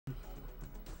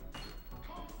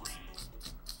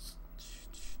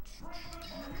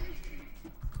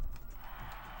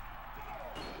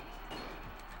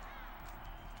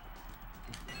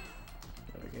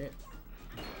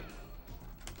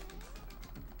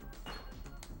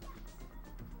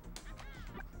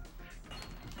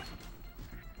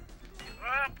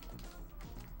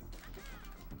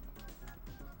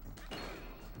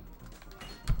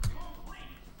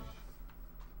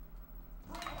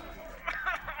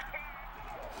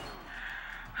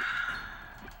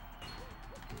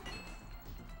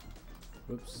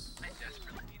Oops. I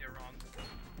desperately need a wrong.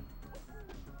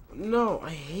 No, I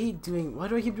hate doing. Why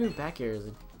do I keep doing back airs?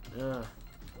 I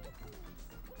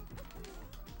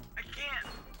can't.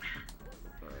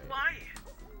 Alright. Why?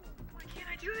 Why can't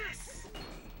I do this?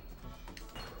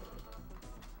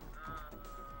 Oh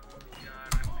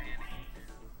god, I'm panicking.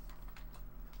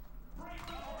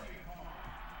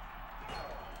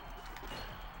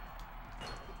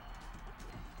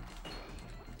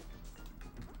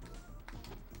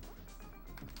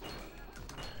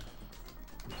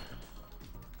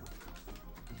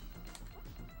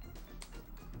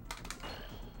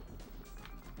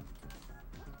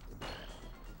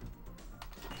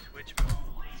 Twitch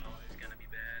mobile is always gonna be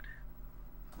bad.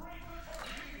 Let's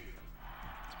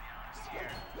be honest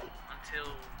here.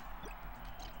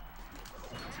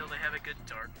 Until they have a good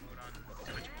dark mode on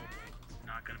Twitch mobile, it's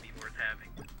not gonna be worth having.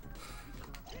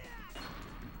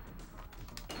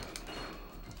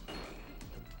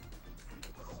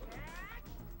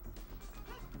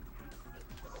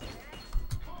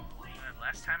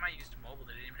 Last time I used mobile,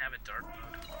 they didn't even have a dark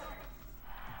mode.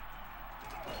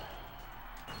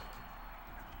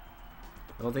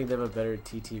 I don't think they have a better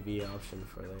TTV option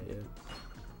for that yet.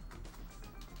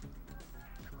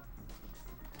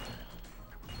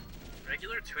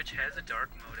 Regular Twitch has a dark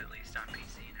mode, at least on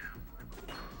PC now.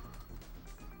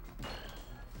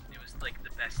 It was like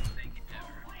the best thing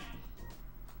ever.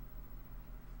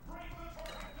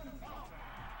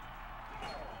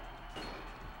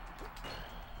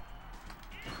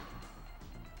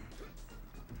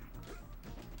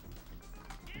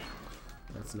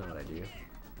 That's not what I do.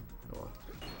 Oh well.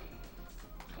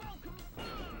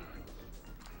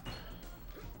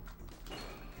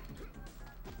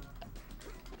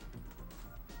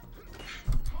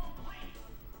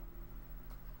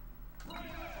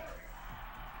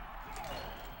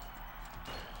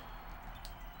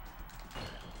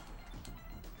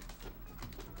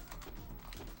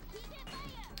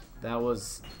 That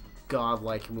was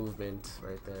godlike movement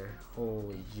right there.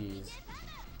 Holy jeez.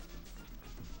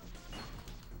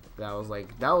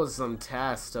 That was some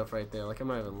TAS stuff right there. Like, I'm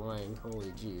not even lying.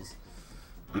 Holy jeez.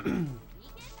 Only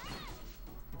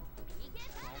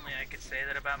I could say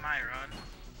that about my run.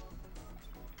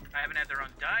 I haven't had the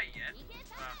run die yet.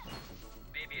 Well,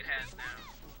 maybe it has now.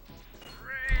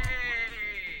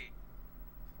 Hooray!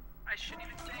 I shouldn't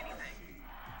even say anything.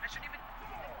 I shouldn't even...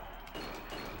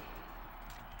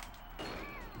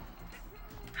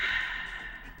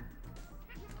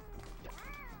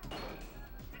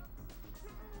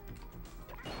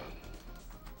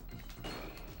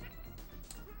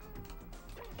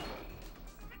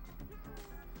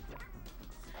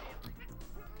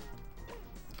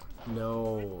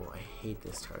 No, I hate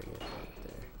this target right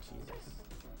there. Jesus.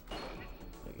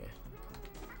 Okay.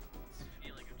 This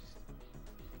feeling of just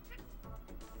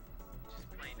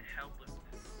plain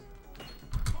helplessness.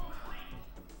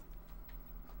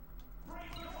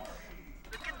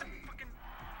 Look at the fucking...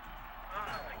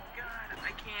 Oh my god,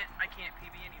 I can't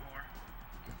PB anymore.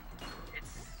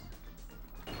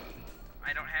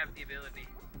 I don't have the ability.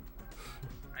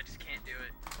 I just can't do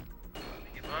it. I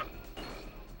give up.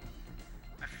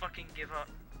 I fucking give up.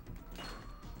 God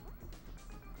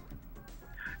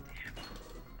damn.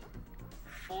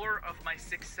 4 of my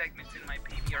 6 segments in my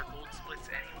PB are gold splits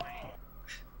anyway.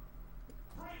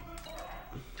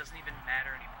 Doesn't even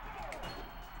matter anymore.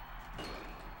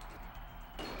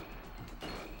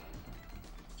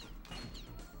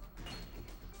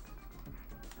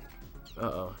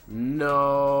 Uh-oh.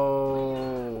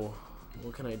 No!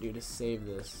 What can I do to save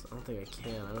this? I don't think I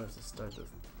can. I don't have to start this.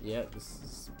 Yeah, this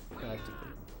is practically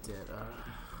dead.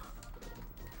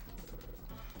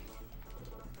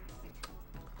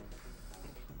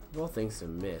 Of all things to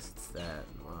miss, it's that.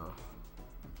 Wow.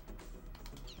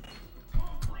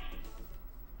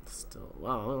 Still,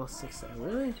 wow, I lost 6 seconds.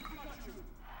 Really?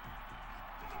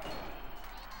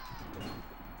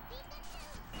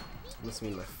 Must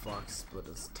mean my Fox split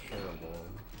is terrible.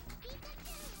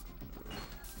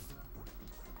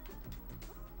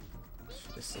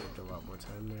 Should have saved a lot more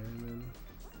time there, man.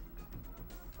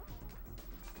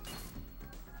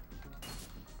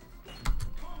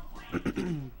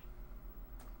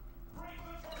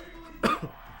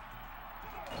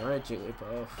 Alright,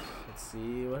 Jigglypuff. Let's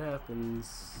see what happens.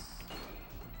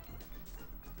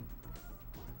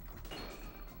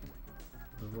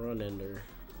 The run ender.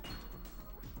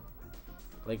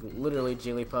 Like, literally,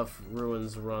 Jigglypuff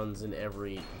ruins runs in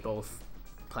both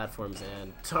platforms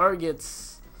and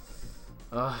targets.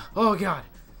 Oh god!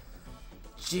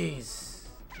 Jeez.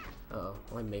 Uh-oh,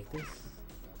 will I make this?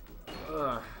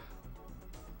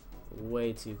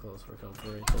 Way too close for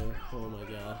comfort right there. Oh my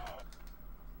god.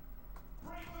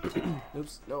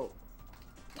 Oops, no.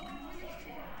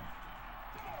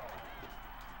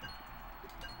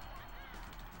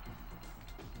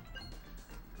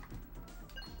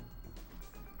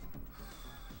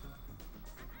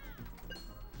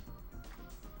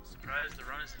 Surprised the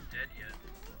run isn't dead yet.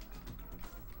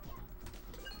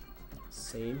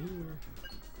 Same here.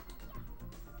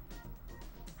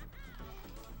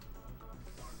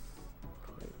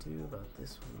 What do I do about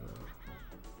this one though?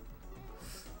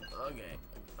 Okay,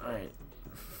 alright.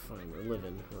 Fine, we're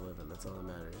living. That's all that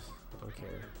matters. I don't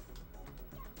care.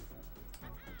 I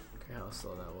don't care how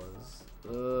slow that was.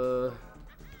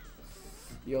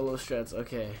 YOLO strats.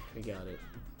 Okay, we got it.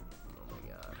 Oh my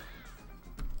god.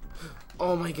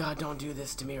 Oh my god, don't do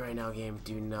this to me right now, game.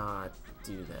 Do not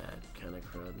do that kind of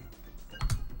crud.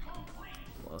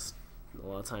 Lost a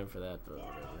lot of time for that, but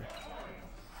whatever.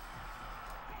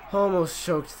 Almost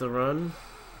choked the run.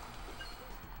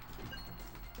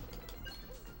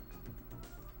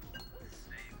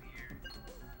 Same here.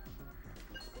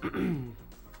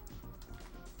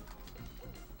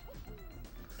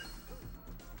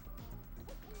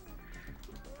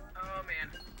 Oh man.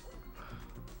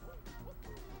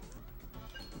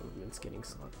 Movement's getting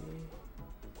sloppy.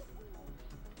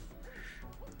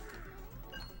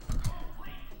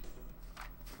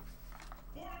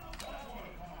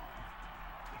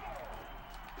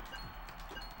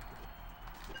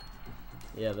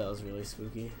 Yeah, that was really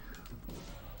spooky.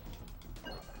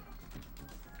 God,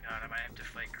 I might have to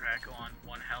fight Crackle on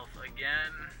 1 health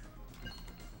again.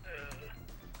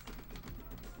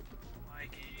 My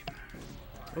game.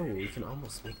 Oh, we can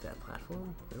almost make that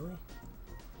platform? Really?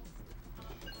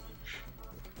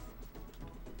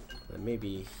 That may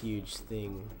be a huge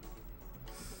thing.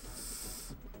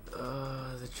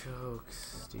 The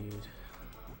chokes, dude.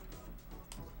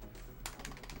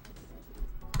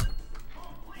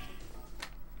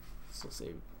 Still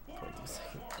save 0.2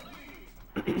 seconds.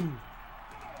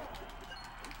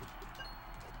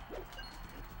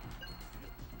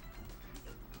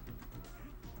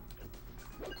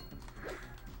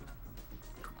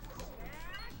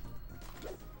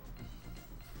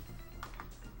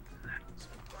 That's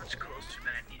much closer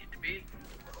than it needed to be.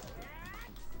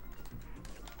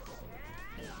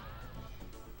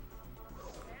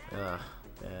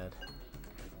 Bad.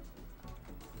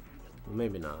 Well,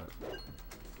 maybe not.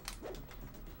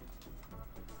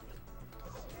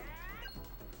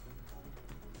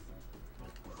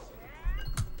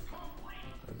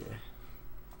 Okay.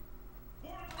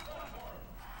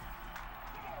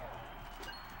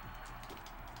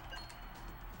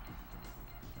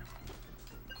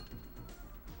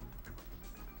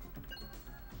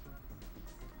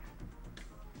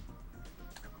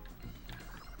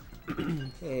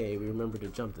 Hey, we remembered to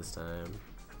jump this time.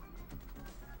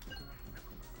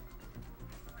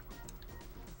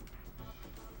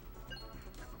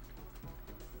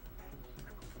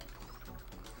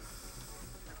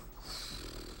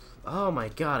 Oh my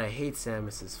god, I hate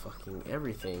Samus's fucking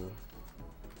everything.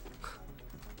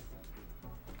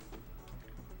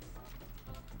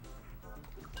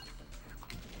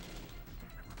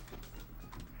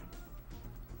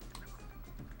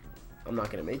 I'm not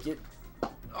gonna make it.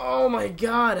 Oh my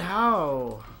god,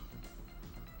 how?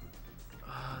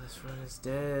 Ah, this run is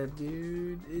dead,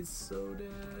 dude. It's so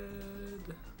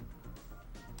dead.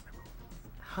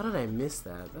 How did I miss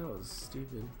that? That was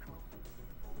stupid.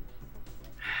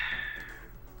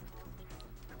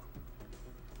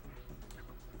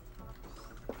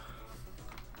 Oh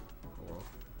well.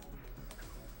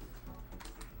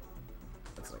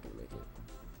 That's not gonna make it.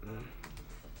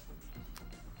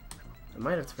 I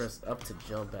might have to press up to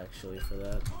jump actually for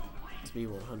that to be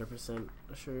 100%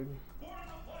 assured.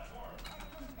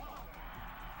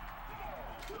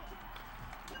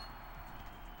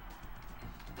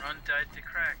 Run died to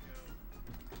Crack.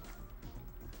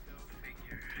 Go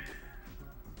figure.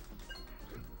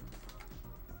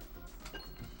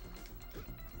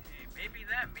 Hey, maybe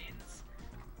that means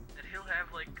that he'll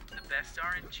have like the best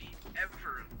RNG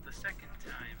ever the second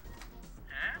time.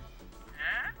 Huh?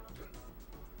 Huh?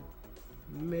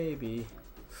 Maybe.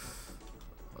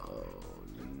 Oh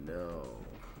no.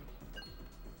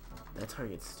 That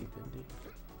target's stupid, dude.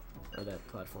 Or that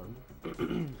platform.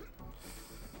 Okay.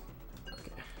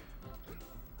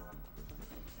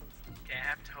 Okay, I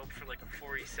have to hope for like a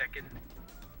 40-second,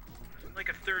 like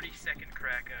a 30-second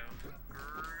Krakow. Great.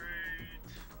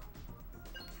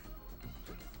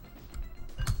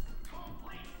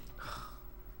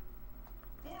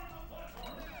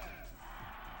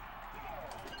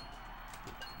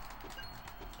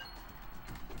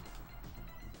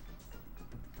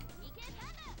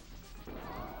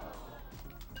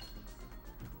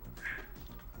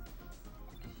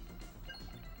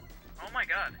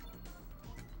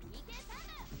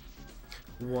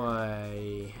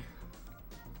 Why?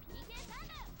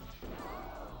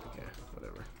 Okay,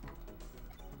 whatever.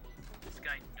 This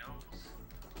guy knows.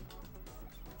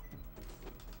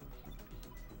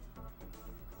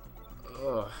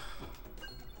 Ugh.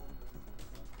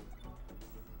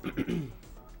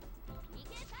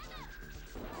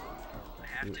 I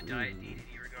have to die at DDD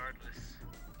regardless.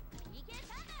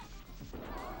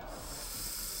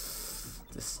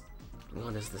 This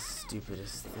one is the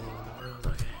stupidest thing in the world.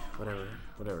 Okay,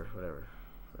 whatever.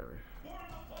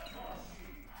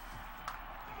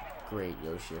 Great,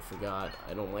 Yoshi, I forgot.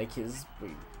 I don't like his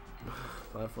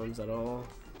platforms at all.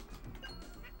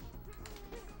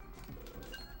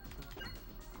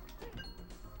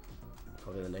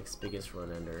 Probably the next biggest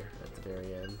run ender at the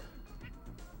very end.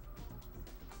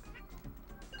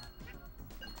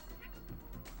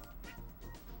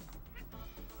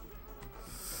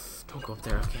 Don't go up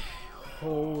there, okay.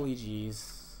 Holy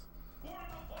jeez.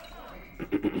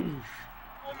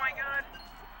 Oh my god!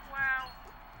 Wow!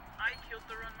 I killed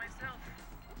the run myself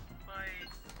by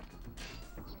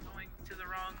going to the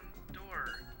wrong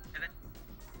door. And then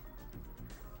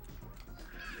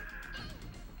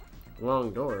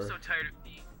Wrong door. I'm so tired of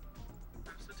being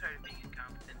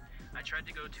incompetent. I tried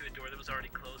to go to a door that was already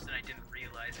closed and I didn't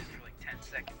realize it for like 10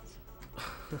 seconds.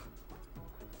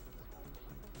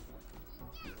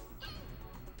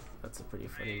 That's a pretty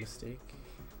funny mistake.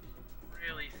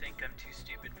 Really think I'm too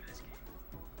stupid for this game.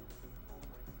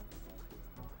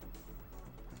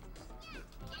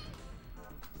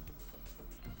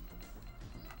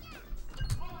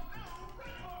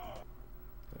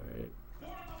 Alright.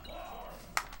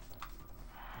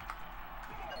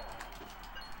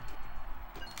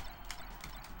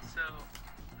 So,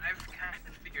 I've kind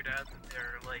of figured out that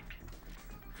there are like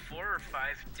 4 or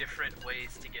 5 different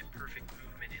ways to get perfect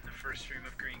movement in the first stream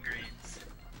of green greens.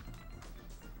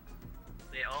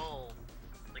 They all,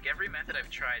 like every method I've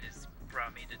tried has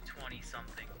brought me to 20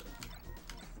 something.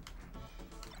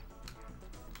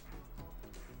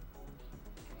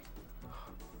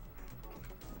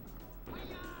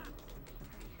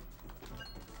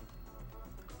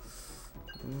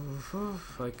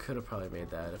 I could have probably made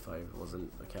that if I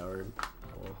wasn't a coward.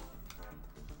 Well.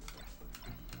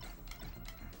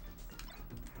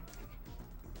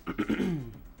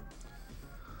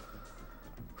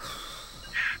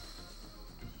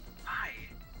 Hi.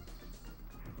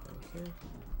 Okay.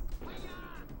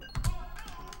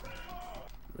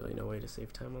 Really no way to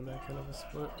save time on that kind of a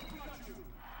split.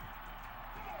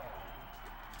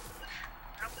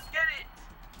 I'll get it.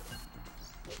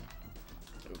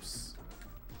 Oops.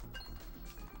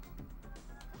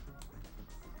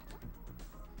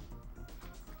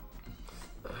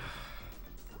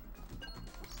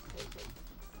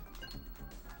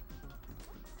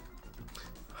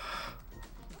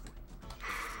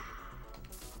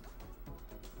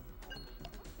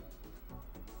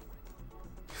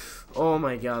 Oh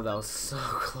my god, that was so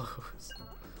close.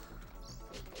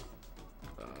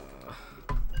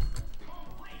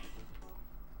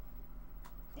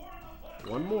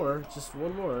 One more, just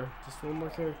one more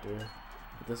character.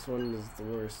 But this one is the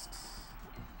worst.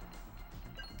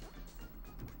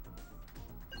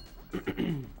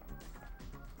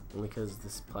 Only because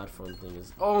this platform thing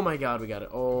is. Oh my god, we got it.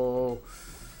 Oh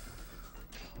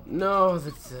no, the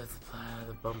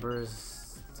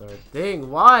bumpers are a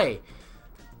thing. Why?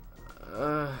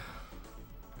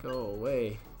 Go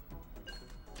away.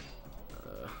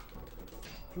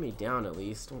 Hit me down at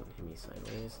least. Don't hit me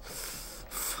sideways.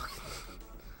 Fuck.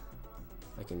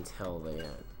 I can tell they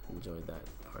enjoyed that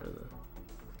part of the.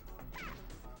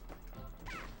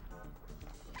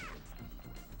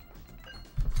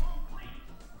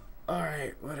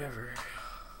 Alright, whatever.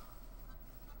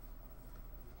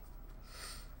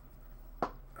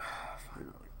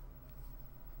 Finally.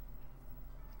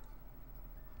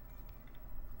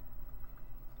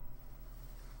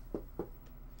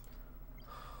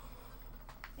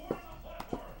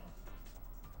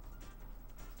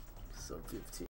 So 15.